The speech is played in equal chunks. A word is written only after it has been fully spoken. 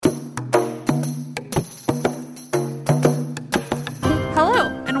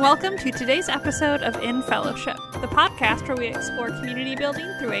and welcome to today's episode of In Fellowship, the podcast where we explore community building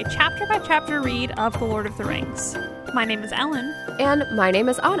through a chapter-by-chapter read of The Lord of the Rings. My name is Ellen. And my name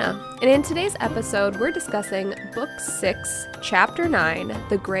is Anna. And in today's episode, we're discussing Book 6, Chapter 9,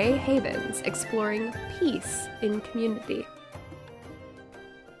 The Grey Havens, exploring peace in community.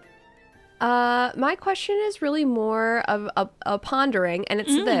 My question is really more of a pondering, and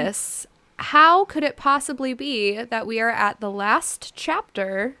it's this. How could it possibly be that we are at the last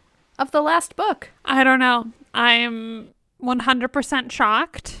chapter of the last book? I don't know. I'm 100%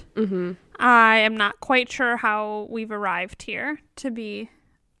 shocked. Mm-hmm. I am not quite sure how we've arrived here, to be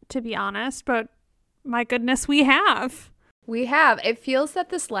honest, but my goodness, we have. We have. It feels that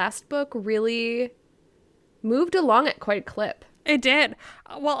this last book really moved along at quite a clip. It did.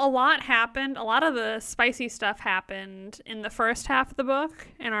 Well, a lot happened. A lot of the spicy stuff happened in the first half of the book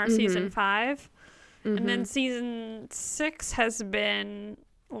in our season 5. Mm-hmm. And then season 6 has been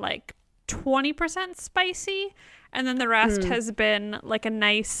like 20% spicy. And then the rest has been like a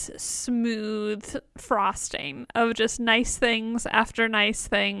nice, smooth frosting of just nice things after nice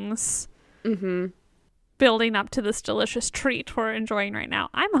things. Mm-hmm. Building up to this delicious treat we're enjoying right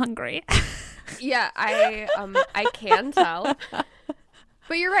now. I'm hungry. Yeah, I can tell.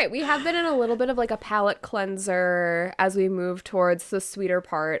 But you're right. We have been in a little bit of like a palate cleanser as we move towards the sweeter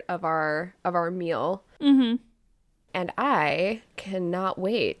part of our meal. Mm-hmm. And I cannot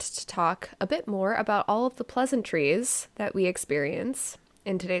wait to talk a bit more about all of the pleasantries that we experience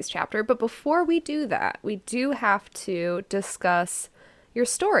in today's chapter. But before we do that, we do have to discuss your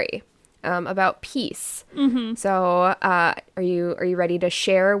story. About peace. Mm-hmm. So, are you ready to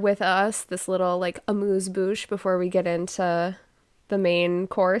share with us this little like amuse-bouche before we get into the main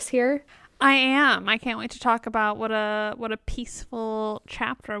course here? I am. I can't wait to talk about what a peaceful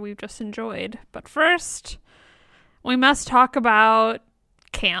chapter we've just enjoyed. But first, we must talk about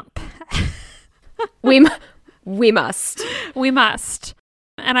camp. We must. We must.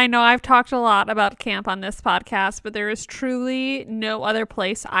 And I know I've talked a lot about camp on this podcast, but there is truly no other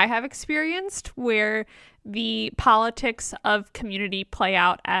place I have experienced where the politics of community play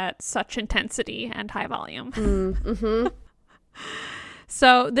out at such intensity and high volume. Mm-hmm.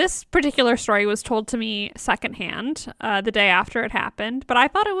 So this particular story was told to me secondhand the day after it happened, but I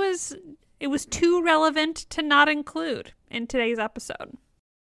thought it was too relevant to not include in today's episode.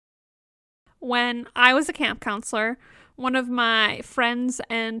 When I was a camp counselor, one of my friends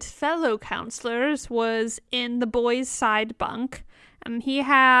and fellow counselors was in the boys' side bunk, and he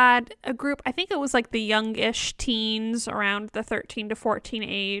had a group, I think it was like the youngish teens around the 13 to 14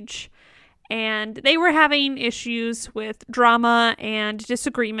 age, and they were having issues with drama and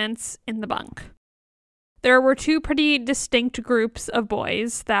disagreements in the bunk. There were two pretty distinct groups of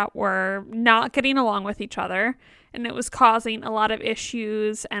boys that were not getting along with each other, and it was causing a lot of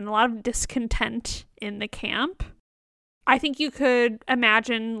issues and a lot of discontent in the camp. I think you could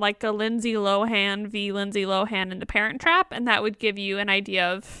imagine like a Lindsay Lohan v. Lindsay Lohan in The Parent Trap, and that would give you an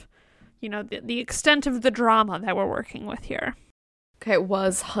idea of, you know, the extent of the drama that we're working with here. Okay,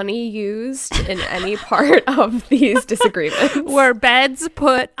 was honey used in any part of these disagreements? Were beds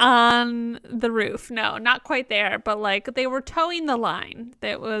put on the roof? No, not quite there, but like they were towing the line.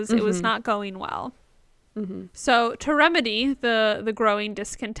 It was not going well. Mm-hmm. So to remedy the growing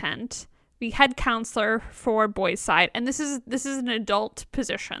discontent, the head counselor for boys' side, and this is an adult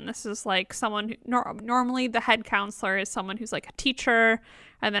position. This is like someone who normally the head counselor is someone who's like a teacher,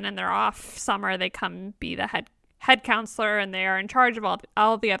 and then in their off summer they come be the head counselor, and they are in charge of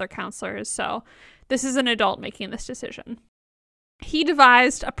all the other counselors. So this is an adult making this decision. He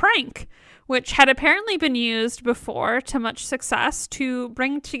devised a prank, which had apparently been used before to much success to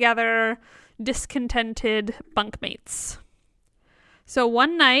bring together discontented bunkmates. So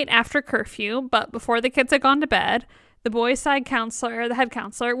one night after curfew, but before the kids had gone to bed, the boys' side counselor, the head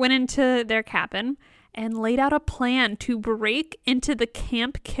counselor, went into their cabin and laid out a plan to break into the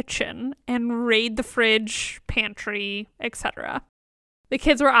camp kitchen and raid the fridge, pantry, etc. The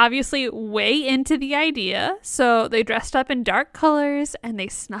kids were obviously way into the idea, so they dressed up in dark colors and they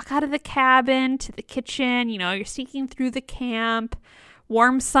snuck out of the cabin to the kitchen. You know, you're sneaking through the camp,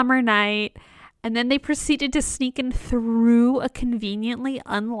 warm summer night. And then they proceeded to sneak in through a conveniently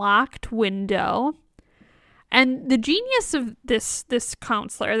unlocked window. And the genius of this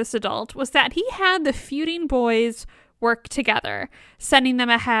counselor, this adult, was that he had the feuding boys work together, sending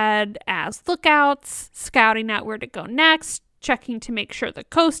them ahead as lookouts, scouting out where to go next, checking to make sure the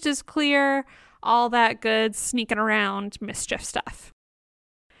coast is clear, all that good sneaking around mischief stuff.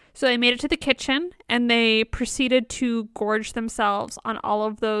 So they made it to the kitchen, and they proceeded to gorge themselves on all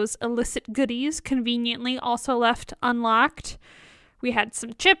of those illicit goodies conveniently also left unlocked, We had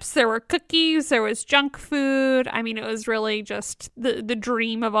some chips, there were cookies, there was junk food. I mean, it was really just the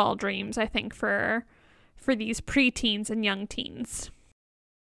dream of all dreams, I think, for these preteens and young teens.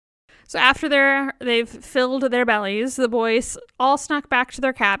 So after they've filled their bellies, the boys all snuck back to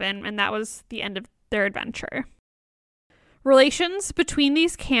their cabin, and that was the end of their adventure. Relations between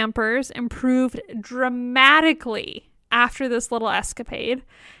these campers improved dramatically after this little escapade,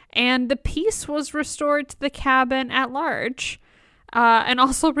 and the peace was restored to the cabin at large. And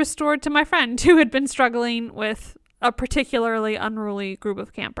also restored to my friend who had been struggling with a particularly unruly group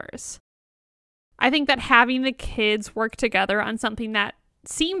of campers. I think that having the kids work together on something that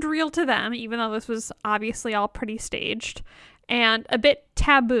seemed real to them, even though this was obviously all pretty staged, and a bit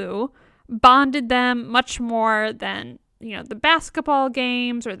taboo, bonded them much more than, the basketball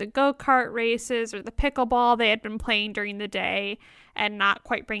games or the go-kart races or the pickleball they had been playing during the day and not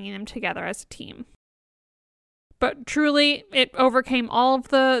quite bringing them together as a team. But truly, it overcame all of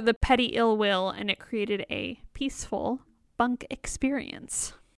the petty ill will, and it created a peaceful bunk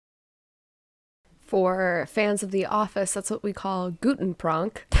experience. For fans of The Office, that's what we call guten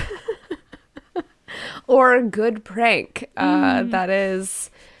prank. Or a good prank. That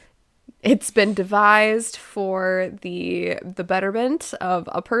is, it's been devised for the betterment of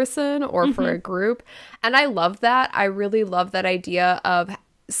a person or for a group. And I love that. I really love that idea of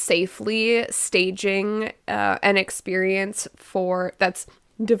safely staging an experience that's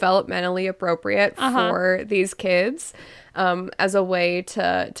developmentally appropriate for these kids as a way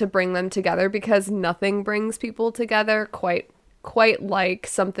to bring them together, because nothing brings people together quite like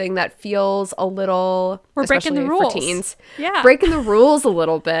something that feels a little, we're breaking the rules for teens, yeah, breaking the rules a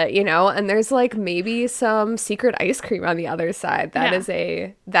little bit, and there's like maybe some secret ice cream on the other side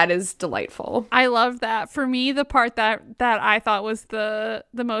that is delightful. I love that. For me, the part that I thought was the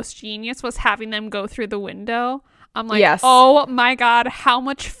most genius was having them go through the window. I'm like, yes. Oh my God, how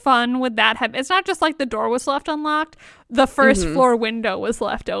much fun would that have? It's not just like the door was left unlocked. The first floor window was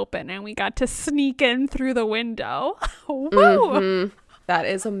left open and we got to sneak in through the window. Woo! That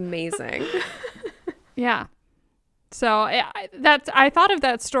is amazing. Yeah. So I thought of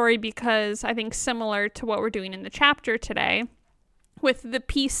that story because I think similar to what we're doing in the chapter today, with the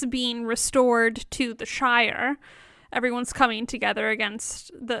peace being restored to the Shire, everyone's coming together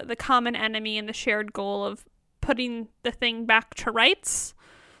against the common enemy and the shared goal of putting the thing back to rights.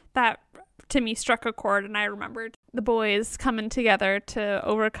 That to me struck a chord, and I remembered the boys coming together to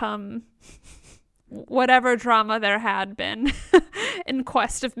overcome whatever drama there had been in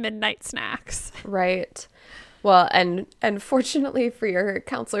quest of midnight snacks. Right. Well, and fortunately for your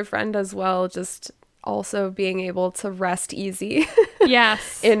counselor friend as well, just also being able to rest easy.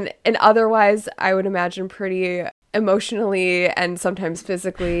 Yes. in otherwise, I would imagine, pretty emotionally and sometimes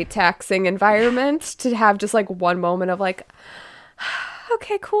physically taxing environment, to have just like one moment of like,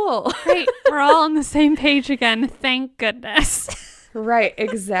 okay, cool. Great. We're all on the same page again. Thank goodness. Right.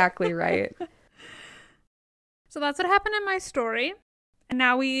 Exactly right. So that's what happened in my story. And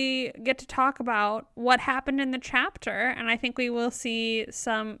now we get to talk about what happened in the chapter. And I think we will see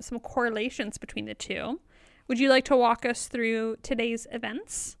some correlations between the two. Would you like to walk us through today's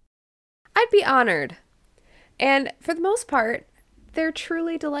events? I'd be honored. And for the most part, they're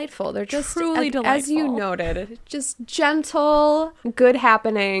truly delightful. They're just, truly delightful. As you noted, just gentle, good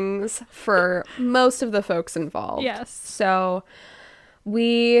happenings for most of the folks involved. Yes. So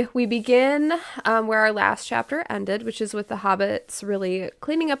we begin where our last chapter ended, which is with the hobbits really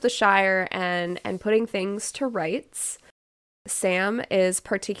cleaning up the Shire and putting things to rights. Sam is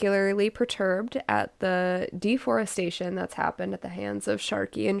particularly perturbed at the deforestation that's happened at the hands of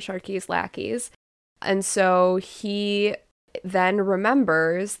Sharky and Sharky's lackeys. And so he then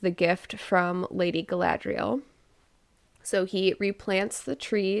remembers the gift from Lady Galadriel. So he replants the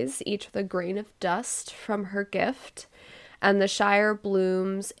trees, each with a grain of dust from her gift, and the Shire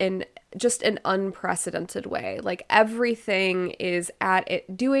blooms in just an unprecedented way. Like everything is at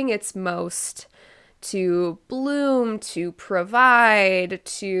it, doing its most to bloom, to provide,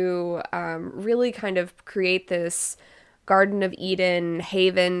 to really kind of create this Garden of Eden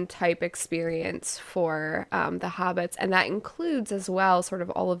haven type experience for the hobbits. And that includes as well sort of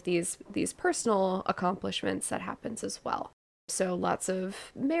all of these personal accomplishments that happens as well. So lots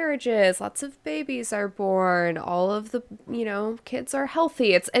of marriages, lots of babies are born, all of the, kids are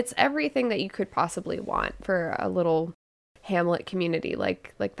healthy. It's everything that you could possibly want for a little hamlet community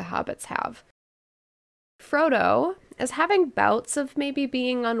like the hobbits have. Frodo is having bouts of maybe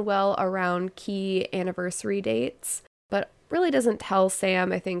being unwell around key anniversary dates, but really doesn't tell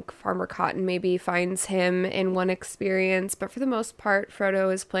Sam. I think Farmer Cotton maybe finds him in one experience, but for the most part,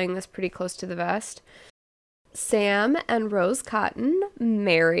 Frodo is playing this pretty close to the vest. Sam and Rose Cotton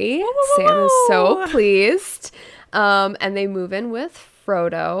marry. Woo, woo, Sam is woo, so woo. pleased. And they move in with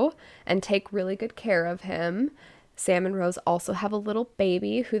Frodo and take really good care of him. Sam and Rose also have a little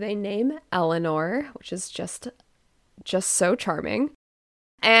baby who they name Eleanor, which is just so charming.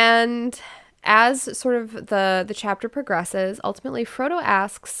 And as sort of the chapter progresses, ultimately Frodo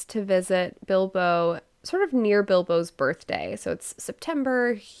asks to visit Bilbo sort of near Bilbo's birthday. So it's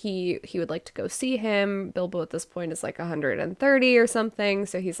September. He would like to go see him. Bilbo at this point is like 130 or something.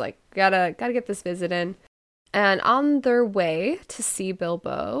 So he's like, gotta get this visit in. And on their way to see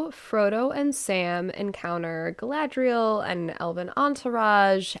Bilbo, Frodo and Sam encounter Galadriel and elven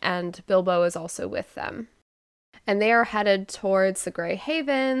entourage, and Bilbo is also with them. And they are headed towards the Grey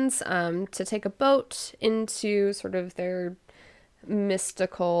Havens to take a boat into sort of their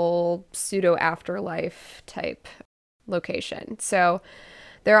mystical pseudo-afterlife type location. So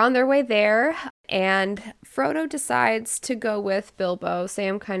they're on their way there, and Frodo decides to go with Bilbo.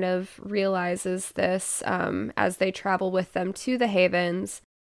 Sam kind of realizes this as they travel with them to the Havens.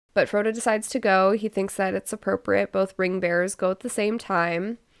 But Frodo decides to go. He thinks that it's appropriate. Both ring bearers go at the same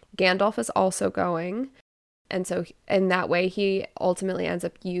time. Gandalf is also going. And so in that way, he ultimately ends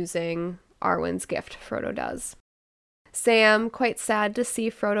up using Arwen's gift, Frodo does. Sam, quite sad to see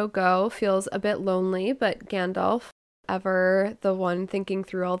Frodo go, feels a bit lonely, but Gandalf, ever the one thinking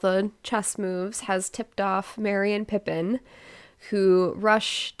through all the chess moves, has tipped off Merry and Pippin, who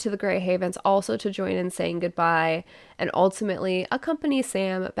rush to the Grey Havens also to join in saying goodbye, and ultimately accompany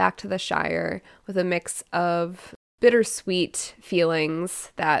Sam back to the Shire with a mix of bittersweet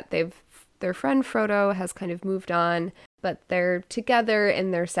feelings that their friend Frodo has kind of moved on, but they're together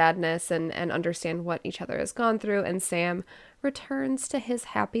in their sadness and understand what each other has gone through, and Sam returns to his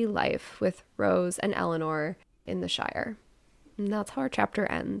happy life with Rose and Eleanor in the Shire. And that's how our chapter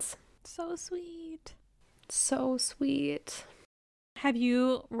ends. So sweet. So sweet. Have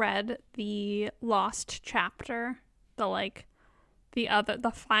you read the lost chapter? The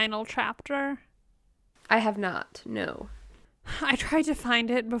final chapter? I have not, no. I tried to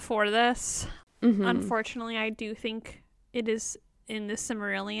find it before this. Mm-hmm. Unfortunately, I do think it is in the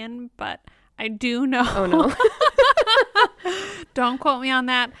Silmarillion, but I do know. Oh, no. Don't quote me on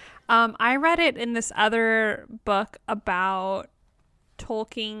that. I read it in this other book about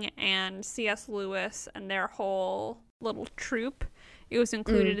Tolkien and C.S. Lewis and their whole little troupe. It was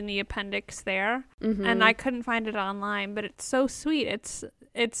included in the appendix there. Mm-hmm. And I couldn't find it online, but it's so sweet.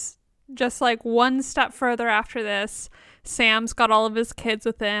 It's just like one step further after this. Sam's got all of his kids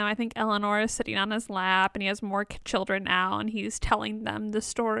with him. I think Eleanor is sitting on his lap, and he has more children now, and he's telling them the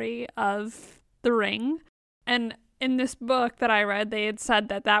story of the ring. And in this book that I read, they had said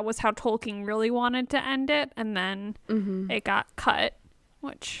that was how Tolkien really wanted to end it, and then it got cut,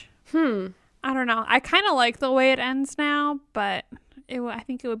 which I don't know. I kind of like the way it ends now, but I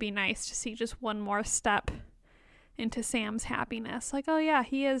think it would be nice to see just one more step into Sam's happiness. Like, oh yeah,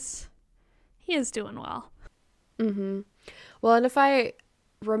 he is doing well. Mm-hmm. Well, and if I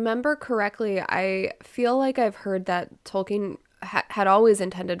remember correctly, I feel like I've heard that Tolkien had always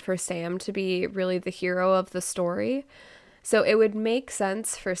intended for Sam to be really the hero of the story. So it would make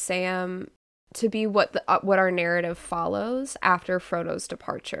sense for Sam to be what our narrative follows after Frodo's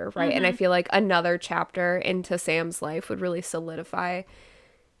departure, right? Mm-hmm. And I feel like another chapter into Sam's life would really solidify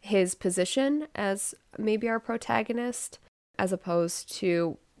his position as maybe our protagonist, as opposed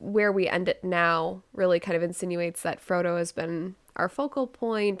to where we end it now really kind of insinuates that Frodo has been our focal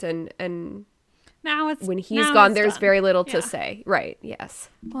point, and now when he's gone, there's done. Very little to say. Right, yes.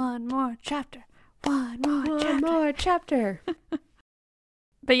 One more chapter. One more chapter.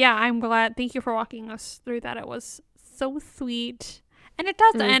 But yeah, I'm glad. Thank you for walking us through that. It was so sweet. And it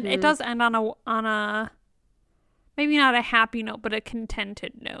does end. It does end on a maybe not a happy note, but a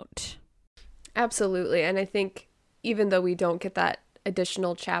contented note. Absolutely. And I think even though we don't get that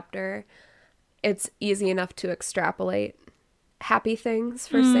additional chapter, it's easy enough to extrapolate happy things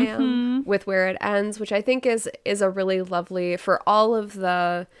for Sam with where it ends, which I think is a really lovely, for all of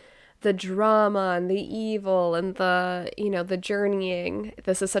the drama and the evil and the journeying.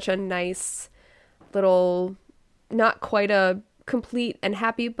 This is such a nice little, not quite a complete and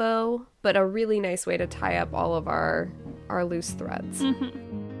happy bow, but a really nice way to tie up all of our loose threads.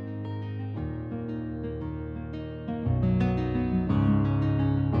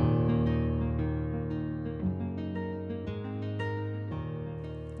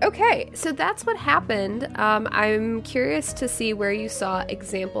 Okay, so that's what happened. I'm curious to see where you saw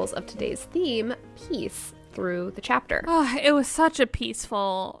examples of today's theme, peace, through the chapter. Oh, it was such a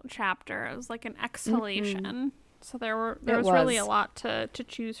peaceful chapter. It was like an exhalation. So there was really a lot to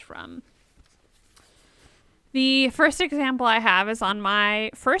choose from. The first example I have is on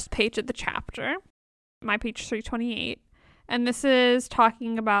my first page of the chapter, my page 328. And this is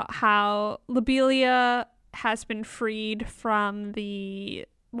talking about how Lobelia has been freed from the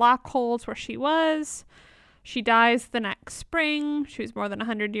lockholds where she was. She dies the next spring. She was more than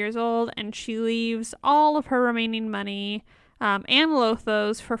 100 years old, and she leaves all of her remaining money and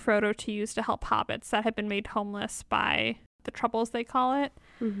Lothos for Frodo to use to help hobbits that had been made homeless by the Troubles, they call it.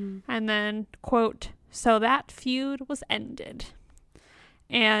 Mm-hmm. And then, quote, "So that feud was ended."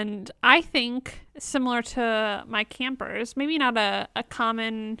 And I think, similar to my campers, maybe not a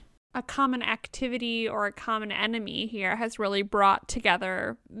common activity or a common enemy here has really brought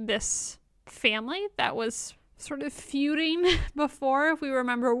together this family that was sort of feuding before. If we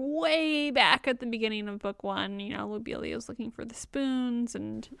remember way back at the beginning of book 1, Lobelia was looking for the spoons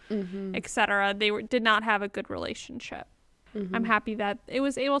and etc. They did not have a good relationship. Mm-hmm. I'm happy that it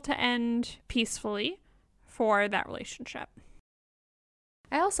was able to end peacefully for that relationship.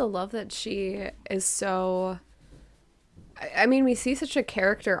 I also love that she is so... I mean, we see such a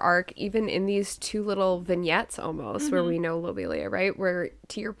character arc even in these two little vignettes almost where we know Lobelia, right? Where,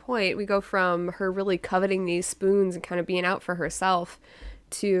 to your point, we go from her really coveting these spoons and kind of being out for herself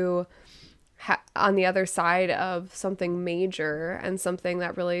to on the other side of something major and something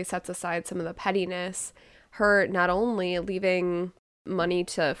that really sets aside some of the pettiness. Her not only leaving money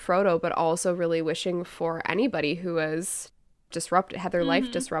to Frodo, but also really wishing for anybody who was had their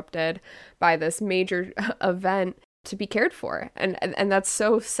life disrupted by this major event to be cared for. And that's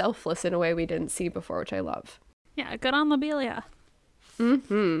so selfless in a way we didn't see before, which I love. Yeah, good on Lobelia.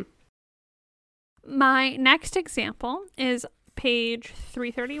 Mm-hmm. My next example is page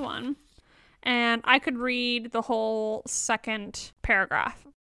 331, and I could read the whole second paragraph.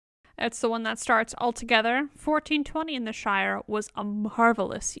 It's the one that starts, "Altogether, 1420 in the Shire was a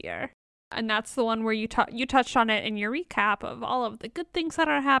marvelous year." And that's the one where you touched on it in your recap of all of the good things that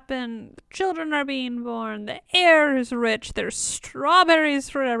are happening. Children are being born. The air is rich. There's strawberries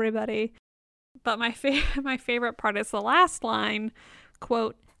for everybody. But my favorite part is the last line,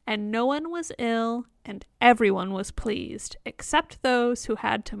 quote, "And no one was ill and everyone was pleased, except those who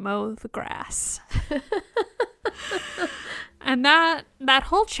had to mow the grass." And that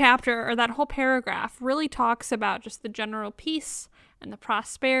whole chapter, or that whole paragraph, really talks about just the general peace and the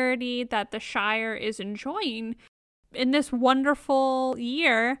prosperity that the Shire is enjoying in this wonderful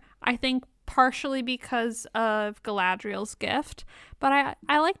year. I think partially because of Galadriel's gift, but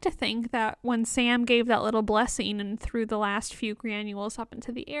I like to think that when Sam gave that little blessing and threw the last few granules up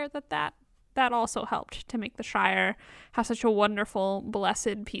into the air, that also helped to make the Shire have such a wonderful,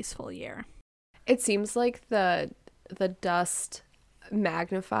 blessed, peaceful year. It seems like the dust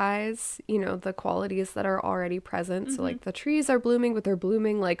magnifies, the qualities that are already present. So like the trees are blooming, but they're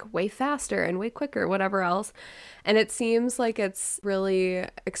blooming like way faster and way quicker, whatever else. And it seems like it's really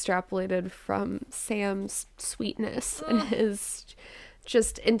extrapolated from Sam's sweetness and his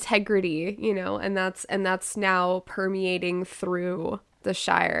just integrity, and that's now permeating through the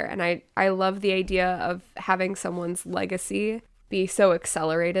Shire. And I love the idea of having someone's legacy be so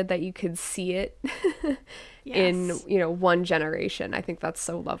accelerated that you could see it in one generation. I think that's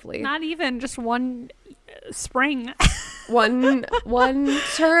so lovely. Not even just one spring. one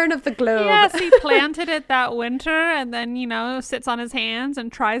turn of the globe. Yes, he planted it that winter and then sits on his hands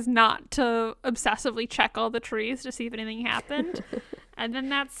and tries not to obsessively check all the trees to see if anything happened. And then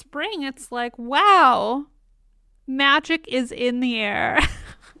that spring it's like, wow, magic is in the air.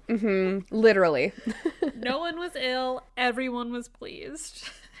 Literally. No one was ill. Everyone was pleased.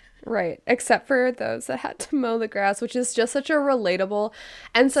 Right. Except for those that had to mow the grass, which is just such a relatable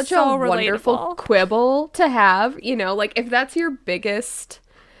and such a wonderful quibble to have. Like if that's your biggest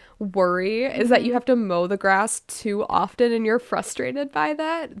worry is that you have to mow the grass too often and you're frustrated by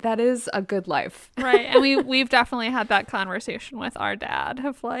that is a good life. Right. And we've definitely had that conversation with our dad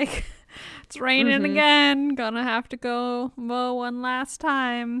of like, it's raining again, gonna have to go mow one last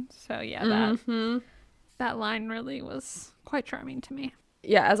time. So yeah, that line really was quite charming to me.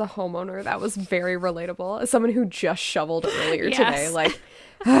 Yeah, as a homeowner, that was very relatable. As someone who just shoveled earlier today, like,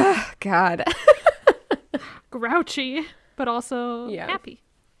 God. Grouchy, but also happy.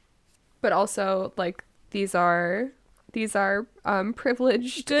 But also, like, these are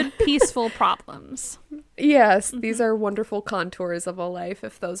privileged, good, peaceful problems. Yes, these are wonderful contours of a life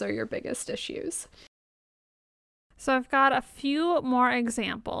if those are your biggest issues. So I've got a few more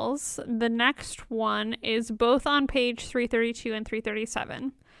examples. The next one is both on page 332 and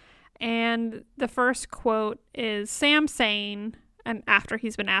 337. And the first quote is Sam saying, and after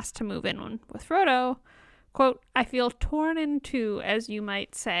he's been asked to move in with Frodo, quote, "I feel torn in two, as you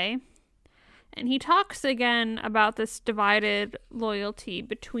might say. And he talks again about this divided loyalty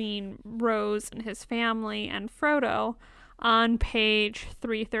between Rose and his family and Frodo on page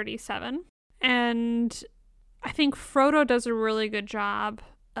 337. And I think Frodo does a really good job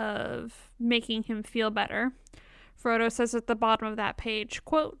of making him feel better. Frodo says at the bottom of that page,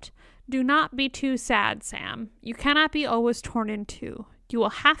 quote, "Do not be too sad, Sam. You cannot be always torn in two. You will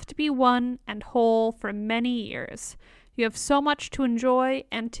have to be one and whole for many years. You have so much to enjoy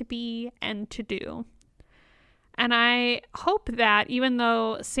and to be and to do." And I hope that even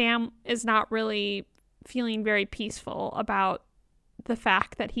though Sam is not really feeling very peaceful about the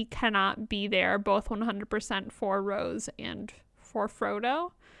fact that he cannot be there both 100% for Rose and for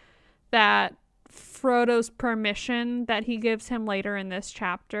Frodo, that Frodo's permission that he gives him later in this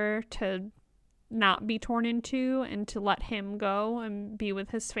chapter to not be torn in two and to let him go and be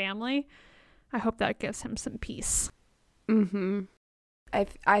with his family, I hope that gives him some peace. Mm-hmm.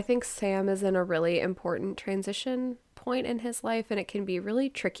 I think Sam is in a really important transition point in his life, and it can be really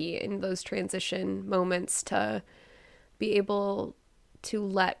tricky in those transition moments to be able to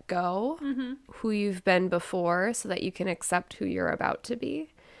let go who you've been before so that you can accept who you're about to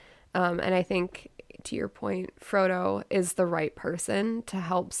be. And I think, to your point, Frodo is the right person to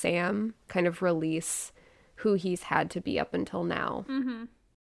help Sam kind of release who he's had to be up until now. Mm-hmm.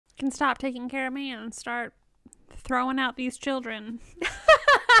 Can stop taking care of me and start throwing out these children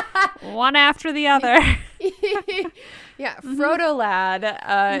one after the other. Yeah, Frodo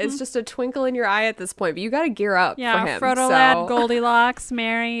lad is just a twinkle in your eye at this point, but you got to gear up for him. Frodo lad, Goldilocks,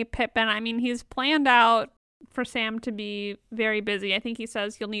 Merry, Pippin. I mean, he's planned out for Sam to be very busy. I think he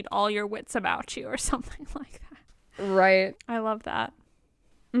says you'll need all your wits about you or something like that. Right. I love that.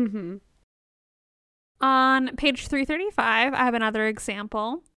 Mm-hmm. On page 335, I have another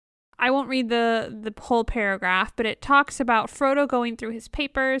example. I won't read the whole paragraph, but it talks about Frodo going through his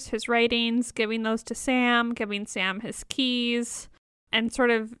papers, his writings, giving those to Sam, giving Sam his keys, and sort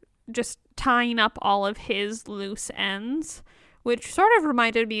of just tying up all of his loose ends, which sort of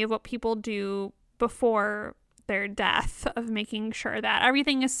reminded me of what people do before their death, of making sure that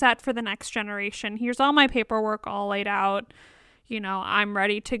everything is set for the next generation. Here's all my paperwork all laid out. I'm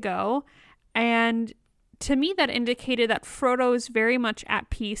ready to go. And to me, that indicated that Frodo is very much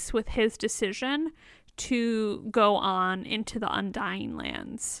at peace with his decision to go on into the Undying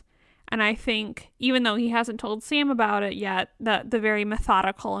Lands. And I think, even though he hasn't told Sam about it yet, that the very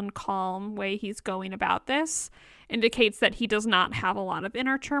methodical and calm way he's going about this indicates that he does not have a lot of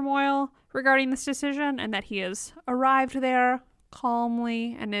inner turmoil regarding this decision, and that he has arrived there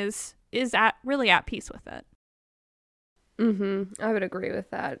calmly and is really at peace with it. Mm-hmm. I would agree with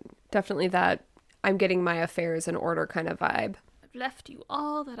that. Definitely that I'm getting my affairs in order kind of vibe. I've left you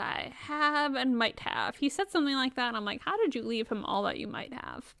all that I have and might have. He said something like that, and I'm like, how did you leave him all that you might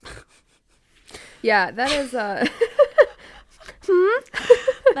have? Yeah, that is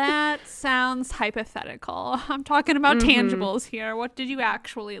That sounds hypothetical. I'm talking about tangibles here. What did you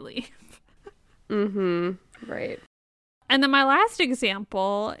actually leave? Right. And then my last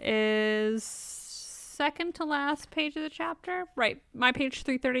example is second to last page of the chapter. Right, my page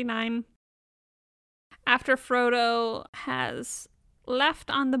 339. After Frodo has left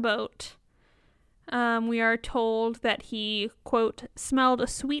on the boat, we are told that he, quote, smelled a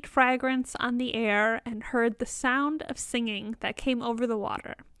sweet fragrance on the air and heard the sound of singing that came over the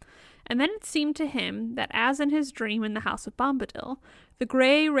water. And then it seemed to him that, as in his dream in the house of Bombadil, the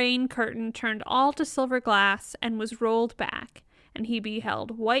grey rain curtain turned all to silver glass and was rolled back, and he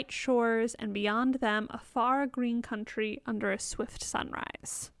beheld white shores and beyond them a far green country under a swift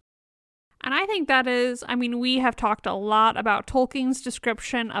sunrise. And I think that is, we have talked a lot about Tolkien's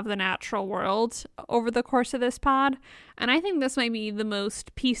description of the natural world over the course of this pod, and I think this might be the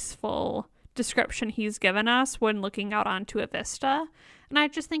most peaceful description he's given us when looking out onto a vista, and I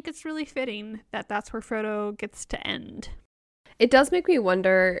just think it's really fitting that that's where Frodo gets to end. It does make me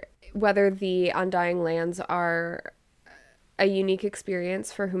wonder whether the Undying Lands are a unique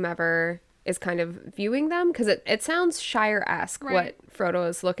experience for whomever is kind of viewing them, because it sounds Shire-esque, right, what Frodo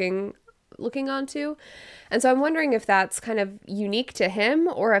is looking onto. And so I'm wondering if that's kind of unique to him,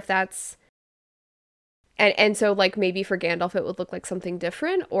 or if that's and so like maybe for Gandalf it would look like something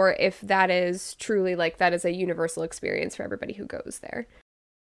different, or if that is truly like that is a universal experience for everybody who goes there.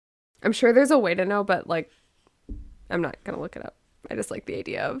 I'm sure there's a way to know, but like I'm not gonna look it up. I just like the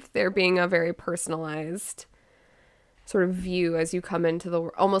idea of there being a very personalized sort of view as you come into the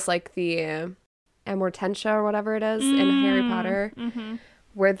almost like the Amortentia or whatever it is in Harry Potter.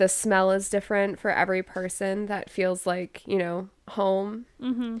 Where the smell is different for every person that feels like, home.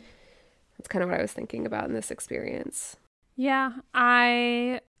 That's kind of what I was thinking about in this experience. Yeah,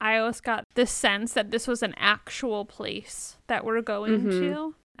 I I always got this sense that this was an actual place that we're going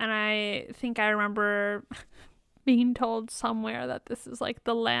to. And I think I remember being told somewhere that this is like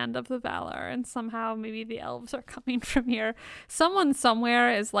the land of the Valor, and somehow maybe the elves are coming from here. Someone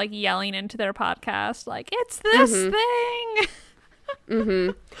somewhere is like yelling into their podcast, like, it's this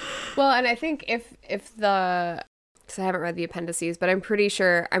thing. Well, and I think if the, because I haven't read the appendices, but I'm pretty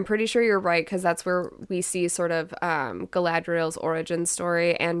sure you're right, because that's where we see sort of Galadriel's origin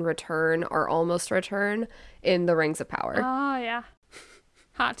story and return, or almost return, in the Rings of Power. Oh yeah,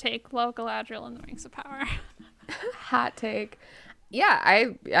 hot take. Love Galadriel in the Rings of Power. Hot take. Yeah,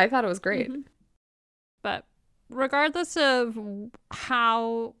 I thought it was great. But regardless of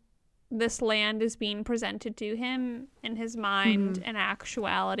how this land is being presented to him in his mind and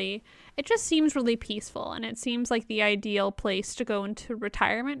actuality, it just seems really peaceful, and it seems like the ideal place to go into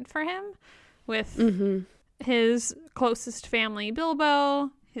retirement for him, with his closest family,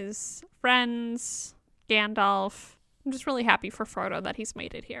 Bilbo, his friends, Gandalf. I'm just really happy for Frodo that he's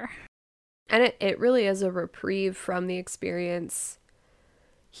made it here. And it really is a reprieve from the experience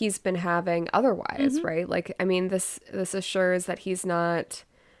he's been having otherwise, right? Like, I mean, this assures that he's not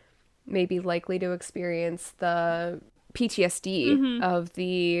maybe likely to experience the PTSD of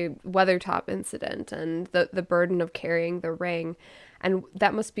the Weathertop incident and the burden of carrying the ring. And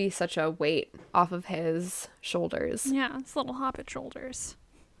that must be such a weight off of his shoulders. Yeah, it's little hobbit shoulders.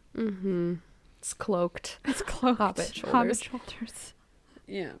 It's cloaked. It's cloaked. Hobbit shoulders. Hobbit shoulders.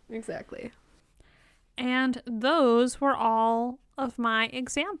 Yeah, exactly. And those were all of my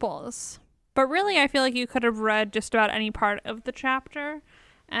examples. But really, I feel like you could have read just about any part of the chapter,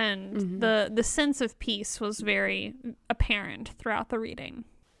 and the sense of peace was very apparent throughout the reading.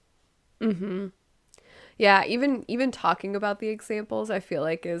 Yeah, even talking about the examples, I feel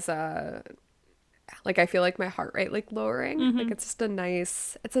like is like, I feel like my heart rate like lowering. Like, it's just a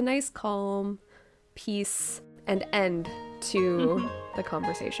nice calm peace and end to the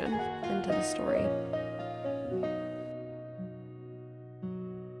conversation and to the story.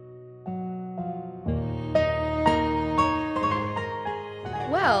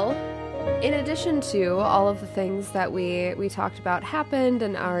 Well, in addition to all of the things that we talked about happened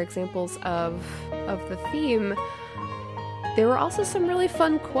and our examples of the theme, there were also some really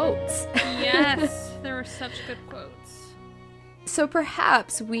fun quotes. Yes, there were such good quotes. So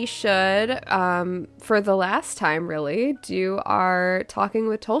perhaps we should, for the last time really, do our Talking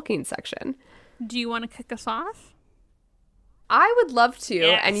with Tolkien section. Do you want to kick us off? I would love to.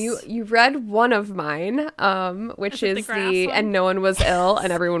 Yes. And you read one of mine, which is the and no one was ill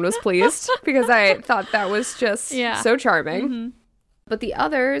and everyone was pleased, because I thought that was just so charming. But the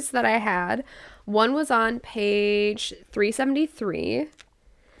others that I had, one was on page 373,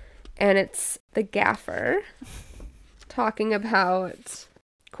 and it's the Gaffer talking about,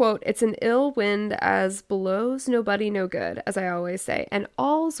 quote, "It's an ill wind as blows nobody no good, as I always say, and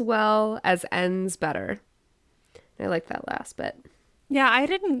all's well as ends better." I like that last bit. Yeah, I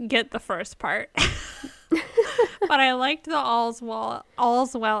didn't get the first part. But I liked the all's well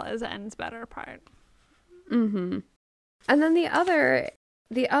as ends better part. And then the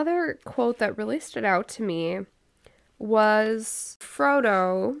other quote that really stood out to me was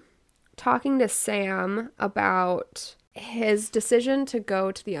Frodo talking to Sam about his decision to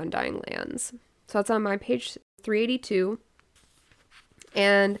go to the Undying Lands. So that's on my page 382.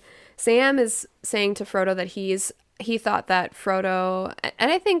 And Sam is saying to Frodo that he thought that Frodo,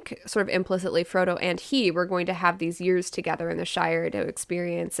 and I think sort of implicitly Frodo and he were going to have these years together in the Shire to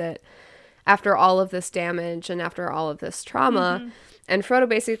experience it after all of this damage and after all of this trauma. And Frodo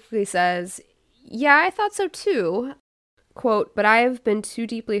basically says, "Yeah, I thought so too." Quote, "But I have been too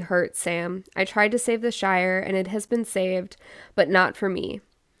deeply hurt, Sam. I tried to save the Shire, and it has been saved, but not for me.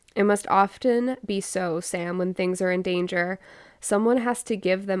 It must often be so, Sam, when things are in danger. Someone has to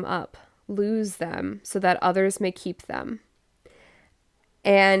give them up, lose them, so that others may keep them."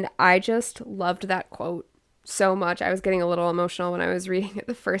 And I just loved that quote so much. I was getting a little emotional when I was reading it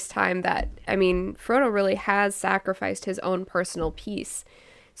the first time. That, I mean, Frodo really has sacrificed his own personal peace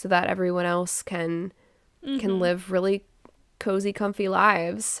so that everyone else can live really cozy, comfy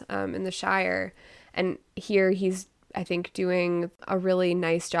lives in the Shire. And here he's, I think, doing a really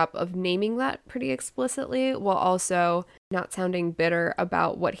nice job of naming that pretty explicitly, while also not sounding bitter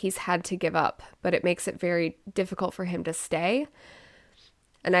about what he's had to give up, but it makes it very difficult for him to stay.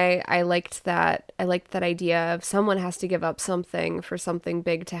 And I liked that idea of someone has to give up something for something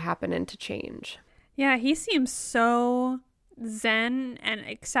big to happen and to change. Yeah, he seems so zen and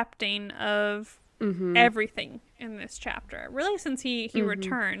accepting of everything in this chapter, really, since he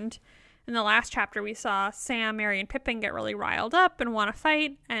returned. In the last chapter, we saw Sam, Merry, and Pippin get really riled up and want to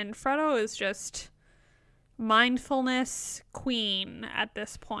fight, and Frodo is just mindfulness queen at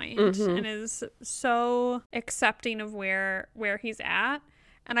this point, and is so accepting of where he's at.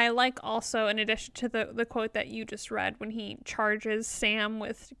 And I like also, in addition to the quote that you just read, when he charges Sam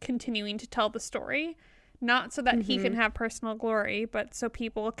with continuing to tell the story, not so that he can have personal glory, but so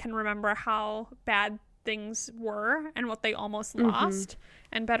people can remember how bad things were and what they almost lost,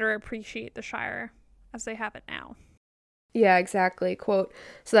 and better appreciate the Shire as they have it now. Yeah, exactly. Quote,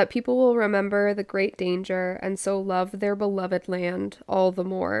 so that people will remember the great danger and so love their beloved land all the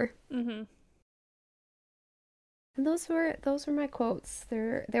more. And those were my quotes.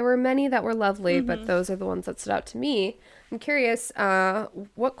 There were many that were lovely, but those are the ones that stood out to me. I'm curious,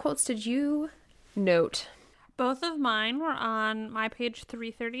 what quotes did you note? Both of mine were on my page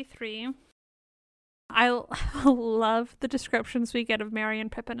 333. I love the descriptions we get of Merry and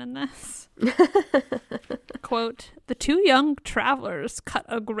Pippin in this. Quote, the two young travelers cut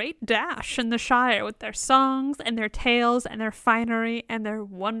a great dash in the Shire with their songs and their tales and their finery and their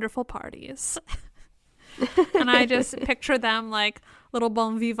wonderful parties. And I just picture them like little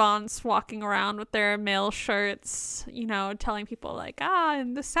bon vivants walking around with their mail shirts, you know, telling people like,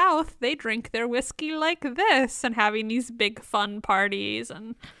 in the South, they drink their whiskey like this, and having these big fun parties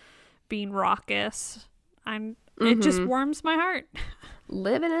and being raucous. It just warms my heart.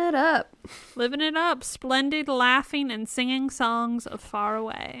 Living it up. Living it up. Splendid, laughing and singing songs of far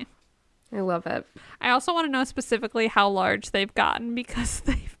away. I love it. I also want to know specifically how large they've gotten, because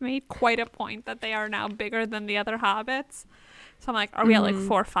they've made quite a point that they are now bigger than the other hobbits. So I'm like, are we at like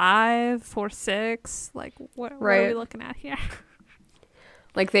 4'5", 4'6"? Like, what are we looking at here?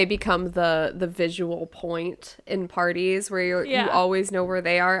 Like, they become the visual point in parties where you always know where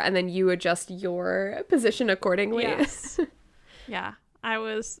they are, and then you adjust your position accordingly. Yes. Yeah.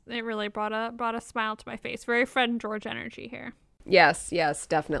 It really brought a smile to my face. Very Fred and George energy here. Yes,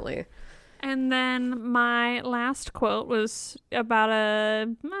 definitely. And then my last quote was about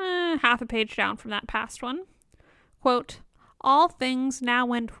half a page down from that past one. Quote, all things now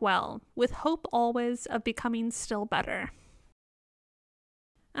went well, with hope always of becoming still better.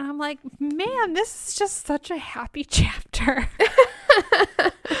 And I'm like, man, this is just such a happy chapter.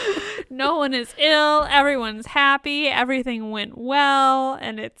 No one is ill. Everyone's happy. Everything went well.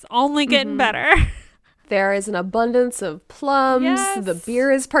 And it's only getting better. There is an abundance of plums. Yes. The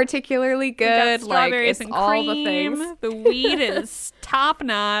beer is particularly good. Strawberries like, it's and all cream. The things. The weed is top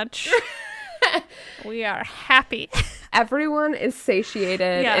notch. We are happy. Everyone is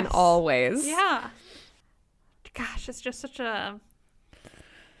satiated in all ways. Yeah. Gosh, it's just such a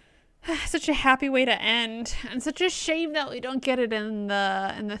happy way to end, and such a shame that we don't get it in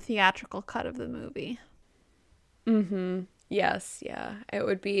the theatrical cut of the movie. Yes, yeah. It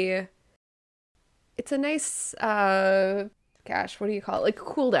would be. It's a nice, what do you call it? Like,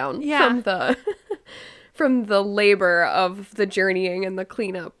 cool down from the from the labor of the journeying and the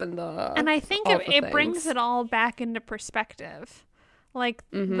cleanup and the. And I think it brings it all back into perspective, like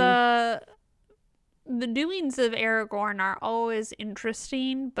the doings of Aragorn are always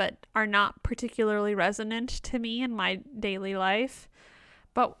interesting, but are not particularly resonant to me in my daily life.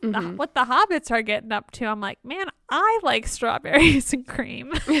 But what the hobbits are getting up to, I'm like, man, I like strawberries and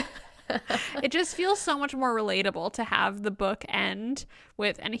cream. It just feels so much more relatable to have the book end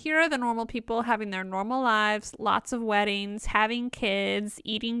with, and here are the normal people having their normal lives, lots of weddings, having kids,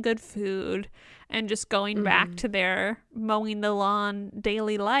 eating good food, and just going back to their mowing the lawn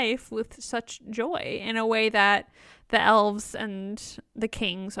daily life with such joy, in a way that the elves and the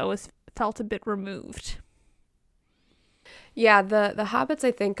kings always felt a bit removed. Yeah, the hobbits,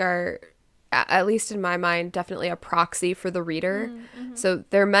 I think, are, at least in my mind, definitely a proxy for the reader. So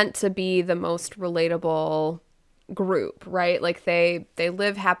they're meant to be the most relatable group, right? Like, they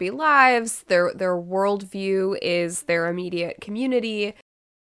live happy lives. Their worldview is their immediate community.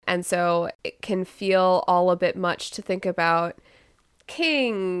 And so it can feel all a bit much to think about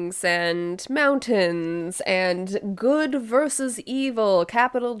kings and mountains and good versus evil,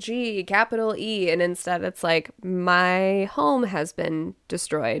 capital G, capital E. And instead it's like, my home has been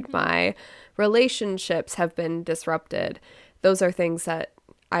destroyed. My relationships have been disrupted. Those are things that,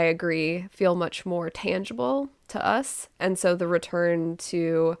 I agree, feel much more tangible to us. And so the return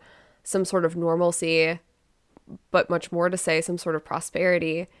to some sort of normalcy, but much more to say, some sort of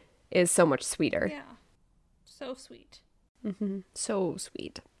prosperity, is so much sweeter. Yeah. So sweet. So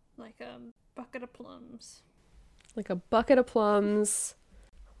sweet. Like a bucket of plums. Like a bucket of plums.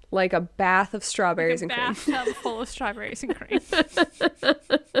 Like a bath of strawberries and cream. Like a bathtub full of strawberries and cream.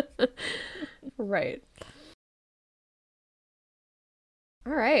 Right.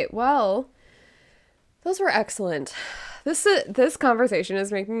 All right. Well, those were excellent. This conversation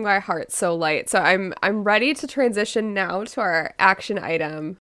is making my heart so light. So I'm ready to transition now to our action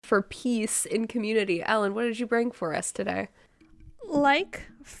item for peace in community. Ellen, what did you bring for us today? Like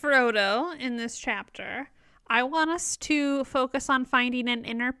Frodo in this chapter, I want us to focus on finding an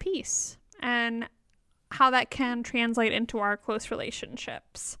inner peace and how that can translate into our close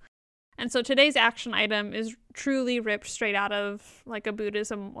relationships. And so today's action item is truly ripped straight out of like a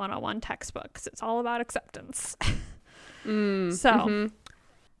Buddhism 101 textbook, because it's all about acceptance. Think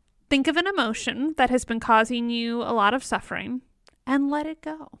of an emotion that has been causing you a lot of suffering and let it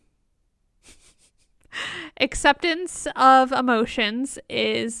go. Acceptance of emotions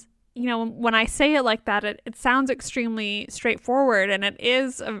is, when I say it like that, it sounds extremely straightforward, and it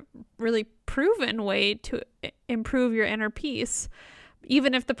is a really proven way to improve your inner peace,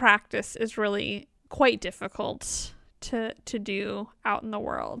 even if the practice is really quite difficult to do out in the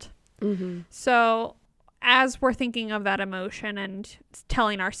world. So as we're thinking of that emotion and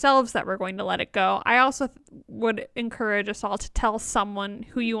telling ourselves that we're going to let it go, I also would encourage us all to tell someone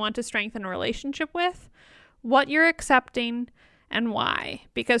who you want to strengthen a relationship with what you're accepting and why.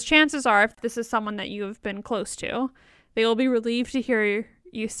 Because chances are, if this is someone that you have been close to, they will be relieved to hear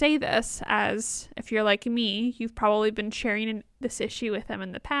you say this, as if you're like me, you've probably been sharing this issue with them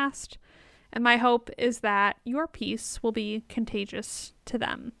in the past. And my hope is that your peace will be contagious to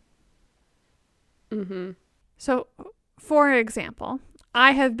them. So, for example,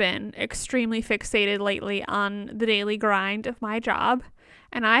 I have been extremely fixated lately on the daily grind of my job,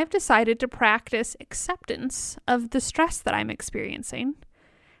 and I've decided to practice acceptance of the stress that I'm experiencing.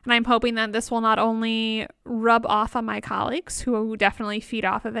 And I'm hoping that this will not only rub off on my colleagues, who definitely feed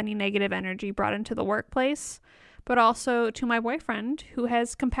off of any negative energy brought into the workplace, but also to my boyfriend, who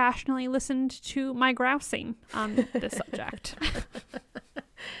has compassionately listened to my grousing on this subject.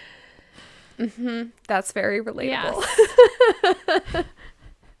 That's very relatable. Yes.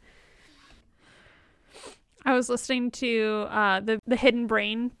 I was listening to the Hidden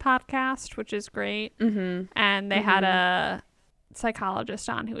Brain podcast, which is great. And they had a psychologist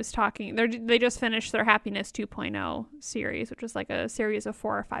on who was talking. They just finished their Happiness 2.0 series, which was like a series of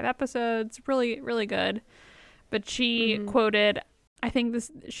 4 or 5 episodes. Really, really good. But she quoted,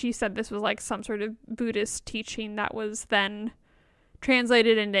 she said this was like some sort of Buddhist teaching that was then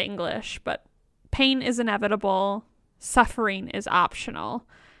translated into English, but pain is inevitable, suffering is optional.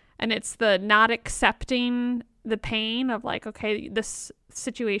 And it's the not accepting the pain of like, okay, this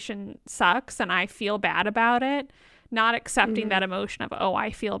situation sucks and I feel bad about it. Not accepting that emotion of, oh,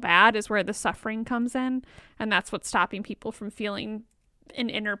 I feel bad, is where the suffering comes in. And that's what's stopping people from feeling an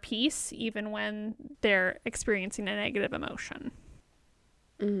inner peace, even when they're experiencing a negative emotion.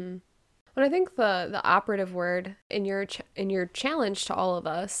 But I think the operative word in your challenge to all of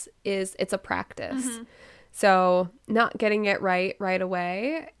us is it's a practice. So not getting it right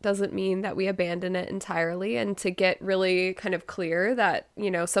away doesn't mean that we abandon it entirely, and to get really kind of clear that,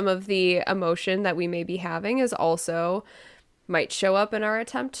 some of the emotion that we may be having is also might show up in our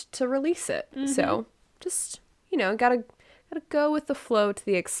attempt to release it. So just, gotta go with the flow to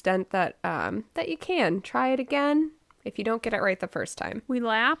the extent that that you can. Try it again if you don't get it right the first time. We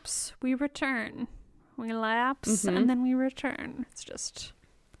lapse, we return. We lapse, and then we return. It's just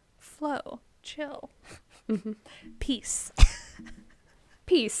flow, chill. Peace.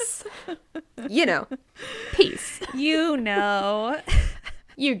 Peace. Peace. You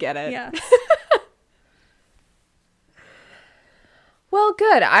get it. Yes. Well,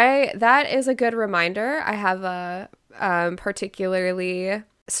 good. That is a good reminder. I have a particularly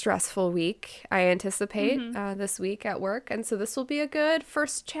stressful week I anticipate this week at work, and so this will be a good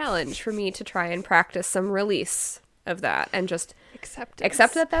first challenge for me to try and practice some release of that and just accept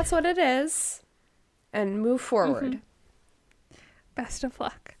that that's what it is and move forward. Best of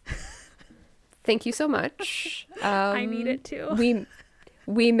luck. Thank you so much. I need it too.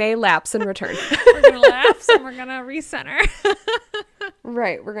 We may lapse and return. We're gonna lapse and we're gonna recenter.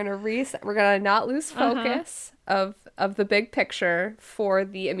 Right, we're gonna reset. We're gonna not lose focus of the big picture for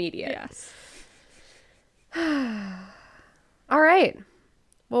the immediate. Yes. All right.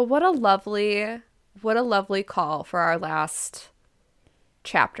 Well, what a lovely call for our last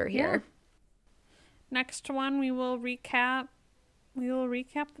chapter here. Yeah. Next one, we will recap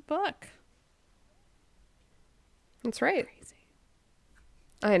the book. That's right. Crazy.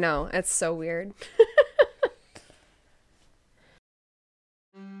 I know. It's so weird.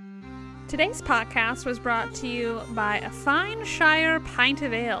 Today's podcast was brought to you by a fine Shire pint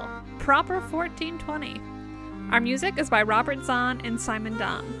of ale, proper 1420. Our music is by Robert Zahn and Simon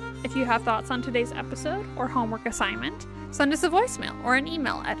Dunn. If you have thoughts on today's episode or homework assignment, send us a voicemail or an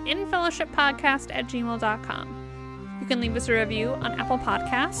email at infellowshippodcast@gmail.com. You can leave us a review on Apple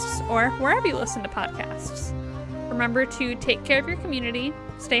Podcasts or wherever you listen to podcasts. Remember to take care of your community,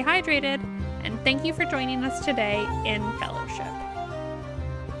 stay hydrated, and thank you for joining us today in Fellowship.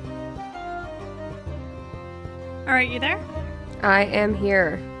 All right, you there? I am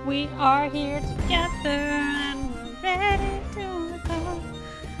here. We are here together and we're ready to go.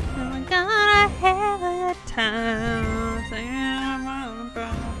 And we're gonna have a time.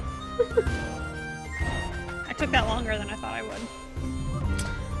 I took that longer than I thought I would.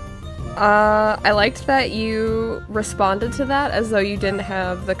 I liked that you responded to that as though you didn't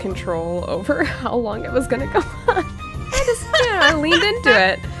have the control over how long it was going to go on. I leaned into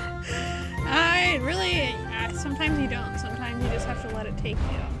it. Sometimes you don't. Sometimes you just have to let it take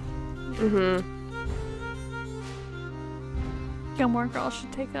you. Mm-hmm. Gilmore Girls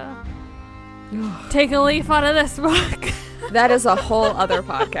should take a leaf out of this book. That is a whole other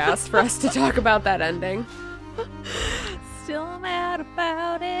podcast for us to talk about that ending. Still mad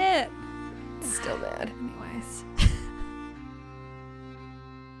about it. Still mad. Anyways.